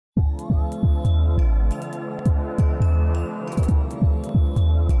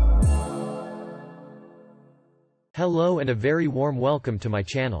Hello and a very warm welcome to my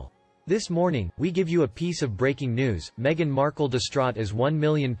channel. This morning, we give you a piece of breaking news: Meghan Markle distraught as £1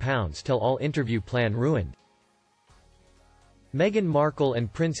 million tell-all interview plan ruined. Meghan Markle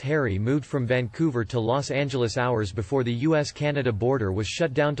and Prince Harry moved from Vancouver to Los Angeles hours before the US-Canada border was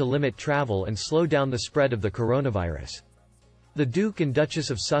shut down to limit travel and slow down the spread of the coronavirus. The Duke and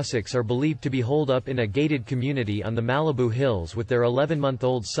Duchess of Sussex are believed to be holed up in a gated community on the Malibu Hills with their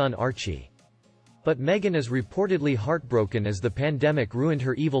 11-month-old son Archie. But Meghan is reportedly heartbroken as the pandemic ruined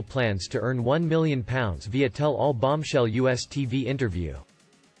her evil plans to earn £1 million via tell-all bombshell US TV interview.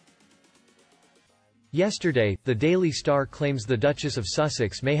 Yesterday, the Daily Star claims the Duchess of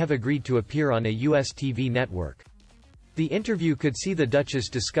Sussex may have agreed to appear on a US TV network. The interview could see the Duchess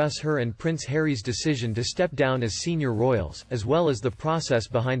discuss her and Prince Harry's decision to step down as senior royals, as well as the process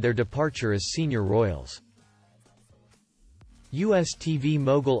behind their departure as senior royals. US TV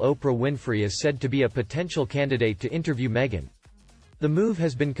mogul Oprah Winfrey is said to be a potential candidate to interview Meghan. The move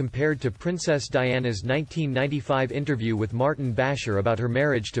has been compared to Princess Diana's 1995 interview with Martin Bashir about her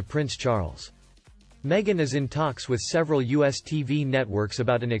marriage to Prince Charles. Meghan is in talks with several US TV networks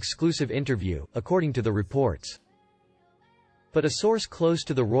about an exclusive interview, according to the reports. But a source close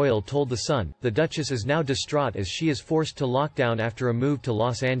to the royal told The Sun, the Duchess is now distraught as she is forced to lockdown after a move to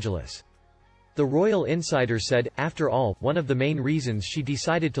Los Angeles. The royal insider said, after all, one of the main reasons she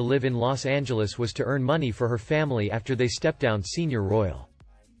decided to live in Los Angeles was to earn money for her family after they stepped down senior royal.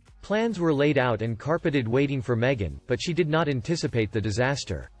 Plans were laid out and carpeted waiting for Meghan, but she did not anticipate the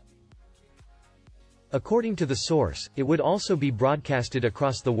disaster. According to the source, it would also be broadcasted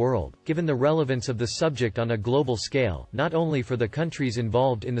across the world, given the relevance of the subject on a global scale, not only for the countries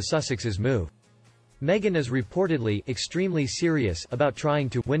involved in the Sussex's move. Meghan is reportedly extremely serious about trying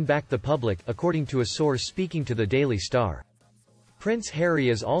to win back the public, according to a source speaking to the Daily Star. Prince Harry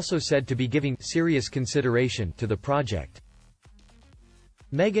is also said to be giving serious consideration to the project.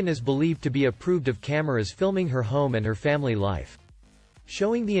 Meghan is believed to be approved of cameras filming her home and her family life.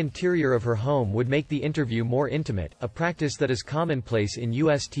 Showing the interior of her home would make the interview more intimate, a practice that is commonplace in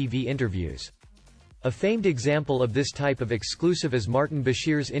US TV interviews. A famed example of this type of exclusive is Martin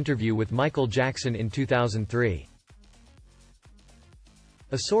Bashir's interview with Michael Jackson in 2003.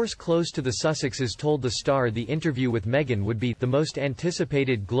 A source close to the Sussexes told The Star the interview with Meghan would be the most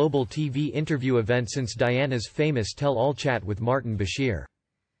anticipated global TV interview event since Diana's famous tell-all chat with Martin Bashir.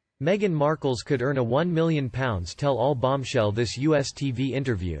 Meghan Markle's could earn a £1 million tell-all bombshell this US TV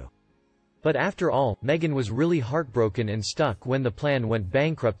interview. But after all, Meghan was really heartbroken and stuck when the plan went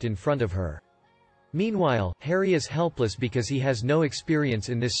bankrupt in front of her. Meanwhile, Harry is helpless because he has no experience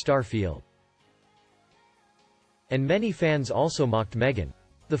in this star field. And many fans also mocked Meghan.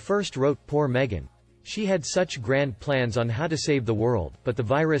 The first wrote, "Poor Meghan. She had such grand plans on how to save the world, but the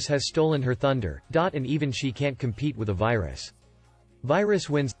virus has stolen her thunder, and even she can't compete with a virus. Virus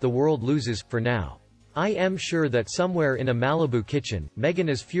wins, the world loses, for now." I am sure that somewhere in a Malibu kitchen, Meghan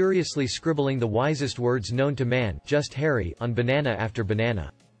is furiously scribbling the wisest words known to man, just Harry, on banana after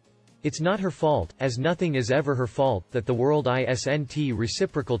banana. It's not her fault, as nothing is ever her fault, that the world isn't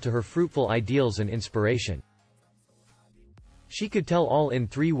reciprocal to her fruitful ideals and inspiration. She could tell all in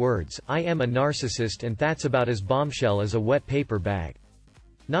 3 words: I am a narcissist, and that's about as bombshell as a wet paper bag.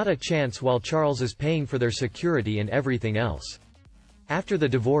 Not a chance while Charles is paying for their security and everything else. After the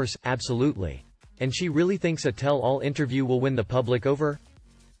divorce, absolutely. And she really thinks a tell-all interview will win the public over?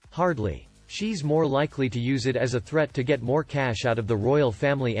 Hardly. She's more likely to use it as a threat to get more cash out of the royal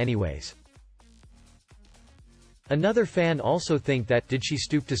family anyways. Another fan also think that, did she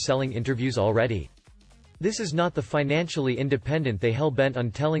stoop to selling interviews already? This is not the financially independent they hell-bent on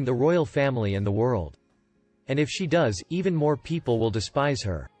telling the royal family and the world. And if she does, even more people will despise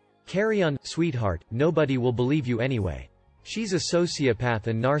her. Carry on, sweetheart, nobody will believe you anyway. She's a sociopath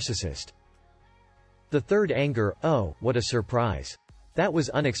and narcissist. The third anger, oh, what a surprise. That was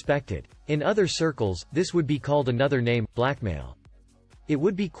unexpected. In other circles, this would be called another name, blackmail. It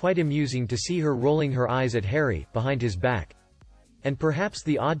would be quite amusing to see her rolling her eyes at Harry, behind his back. And perhaps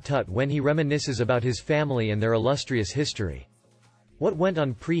the odd tut when he reminisces about his family and their illustrious history. What went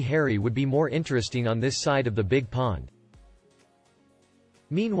on pre-Harry would be more interesting on this side of the big pond.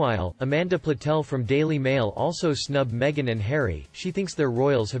 Meanwhile, Amanda Platell from Daily Mail also snubbed Meghan and Harry. She thinks their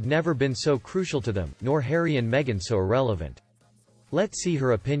royals have never been so crucial to them, nor Harry and Meghan so irrelevant. Let's see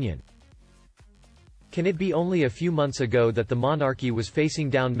her opinion. Can it be only a few months ago that the monarchy was facing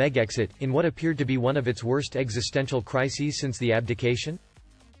down Megxit, in what appeared to be one of its worst existential crises since the abdication?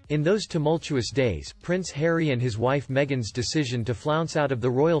 In those tumultuous days, Prince Harry and his wife Meghan's decision to flounce out of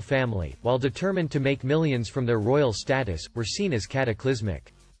the royal family, while determined to make millions from their royal status, were seen as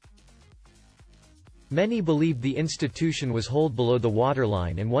cataclysmic. Many believed the institution was holed below the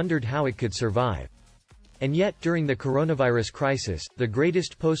waterline and wondered how it could survive. And yet, during the coronavirus crisis, the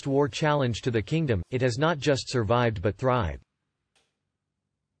greatest post-war challenge to the kingdom, it has not just survived but thrived.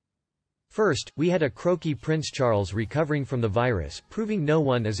 First, we had a croaky Prince Charles recovering from the virus, proving no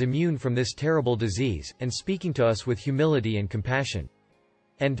one is immune from this terrible disease, and speaking to us with humility and compassion.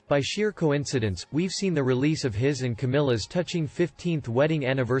 And, by sheer coincidence, we've seen the release of his and Camilla's touching 15th wedding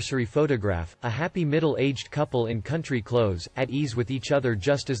anniversary photograph, a happy middle-aged couple in country clothes, at ease with each other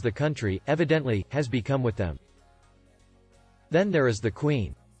just as the country, evidently, has become with them. Then there is the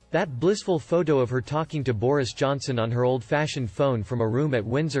Queen. That blissful photo of her talking to Boris Johnson on her old-fashioned phone from a room at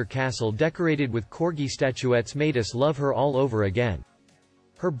Windsor Castle decorated with corgi statuettes made us love her all over again.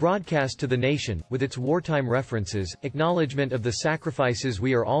 Her broadcast to the nation, with its wartime references, acknowledgement of the sacrifices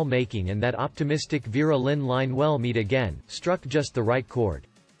we are all making and that optimistic Vera Lynn line "Well meet again," struck just the right chord.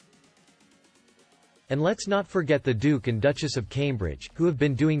 And let's not forget the Duke and Duchess of Cambridge, who have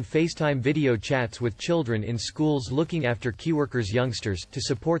been doing FaceTime video chats with children in schools looking after keyworkers youngsters, to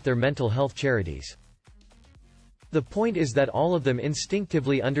support their mental health charities. The point is that all of them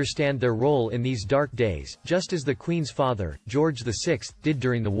instinctively understand their role in these dark days, just as the Queen's father, George VI, did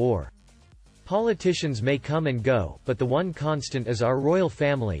during the war. Politicians may come and go, but the one constant is our royal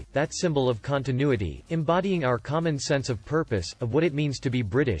family, that symbol of continuity, embodying our common sense of purpose, of what it means to be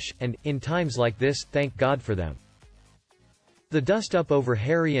British, and, in times like this, thank God for them. The dust-up over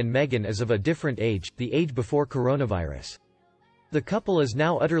Harry and Meghan is of a different age, the age before coronavirus. The couple is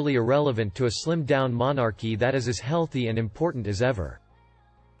now utterly irrelevant to a slimmed-down monarchy that is as healthy and important as ever.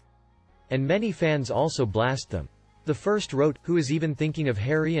 And many fans also blast them. The first wrote, "Who is even thinking of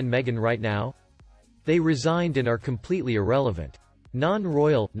Harry and Meghan right now? They resigned and are completely irrelevant.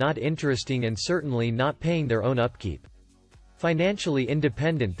 Non-royal, not interesting and certainly not paying their own upkeep. Financially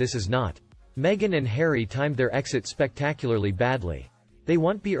independent this is not. Meghan and Harry timed their exit spectacularly badly. They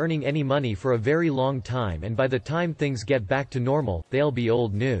won't be earning any money for a very long time and by the time things get back to normal, they'll be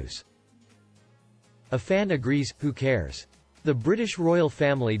old news." A fan agrees, who cares? The British royal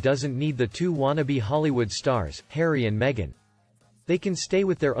family doesn't need the two wannabe Hollywood stars, Harry and Meghan. They can stay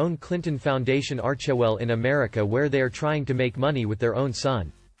with their own Clinton Foundation Archewell in America where they are trying to make money with their own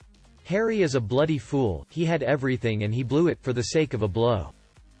son. Harry is a bloody fool, he had everything and he blew it for the sake of a blow.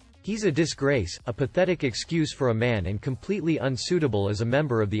 He's a disgrace, a pathetic excuse for a man and completely unsuitable as a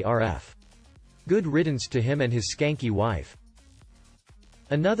member of the RF. Good riddance to him and his skanky wife.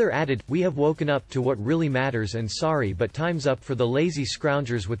 Another added, "We have woken up to what really matters and sorry but time's up for the lazy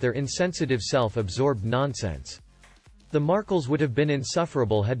scroungers with their insensitive self-absorbed nonsense." The Markles would have been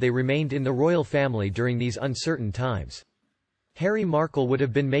insufferable had they remained in the royal family during these uncertain times. Harry Markle would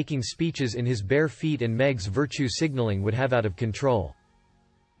have been making speeches in his bare feet and Meg's virtue signaling would have out of control.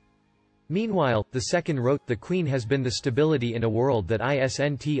 Meanwhile, the second wrote, "The Queen has been the stability in a world that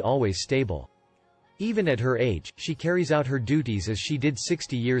isn't always stable. Even at her age, she carries out her duties as she did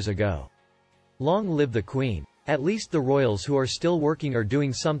 60 years ago. Long live the Queen. At least the royals who are still working are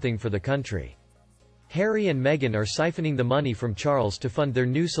doing something for the country. Harry and Meghan are siphoning the money from Charles to fund their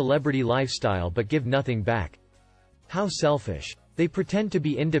new celebrity lifestyle but give nothing back. How selfish. They pretend to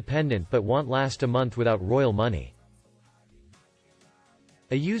be independent but won't last a month without royal money."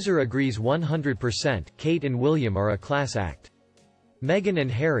 A user agrees 100%, Kate and William are a class act. Meghan and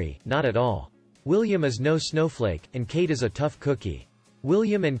Harry, not at all. William is no snowflake, and Kate is a tough cookie.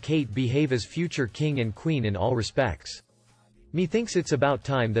 William and Kate behave as future king and queen in all respects. Methinks it's about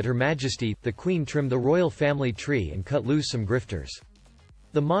time that Her Majesty, the Queen trimmed the royal family tree and cut loose some grifters.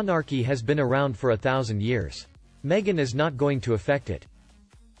 The monarchy has been around for 1,000 years. Meghan is not going to affect it.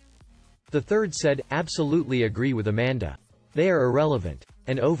 The third said, "Absolutely agree with Amanda. They are irrelevant.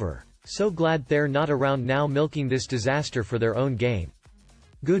 And over. So glad they're not around now milking this disaster for their own gain.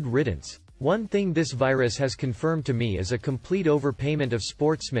 Good riddance. One thing this virus has confirmed to me is a complete overpayment of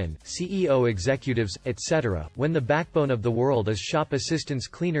sportsmen, CEO executives, etc. When the backbone of the world is shop assistants,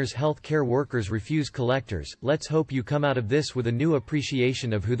 cleaners, health care workers refuse collectors. Let's hope you come out of this with a new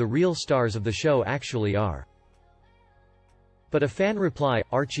appreciation of who the real stars of the show actually are." But a fan reply,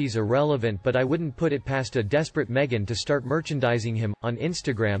 "Archie's irrelevant but I wouldn't put it past a desperate Meghan to start merchandising him, on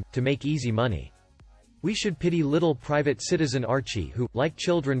Instagram, to make easy money. We should pity little private citizen Archie who, like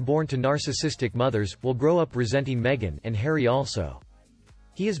children born to narcissistic mothers, will grow up resenting Meghan, and Harry also.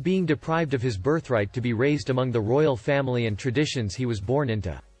 He is being deprived of his birthright to be raised among the royal family and traditions he was born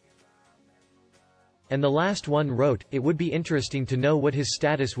into." And the last one wrote, "It would be interesting to know what his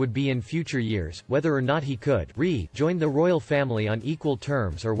status would be in future years, whether or not he could join the royal family on equal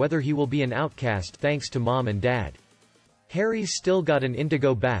terms or whether he will be an outcast thanks to mom and dad. Harry's still got an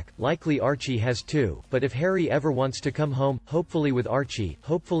indigo back, likely Archie has too, but if Harry ever wants to come home, hopefully with Archie,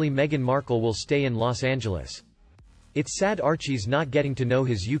 hopefully Meghan Markle will stay in Los Angeles. It's sad Archie's not getting to know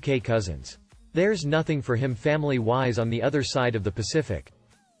his UK cousins. There's nothing for him family-wise on the other side of the Pacific.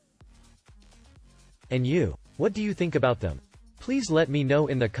 And you? What do you think about them? Please let me know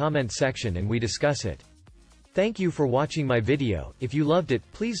in the comment section and we discuss it. Thank you for watching my video. If you loved it,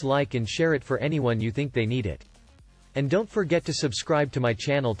 please like and share it for anyone you think they need it. And don't forget to subscribe to my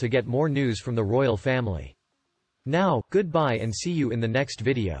channel to get more news from the royal family. Now, goodbye and see you in the next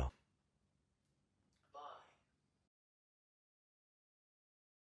video.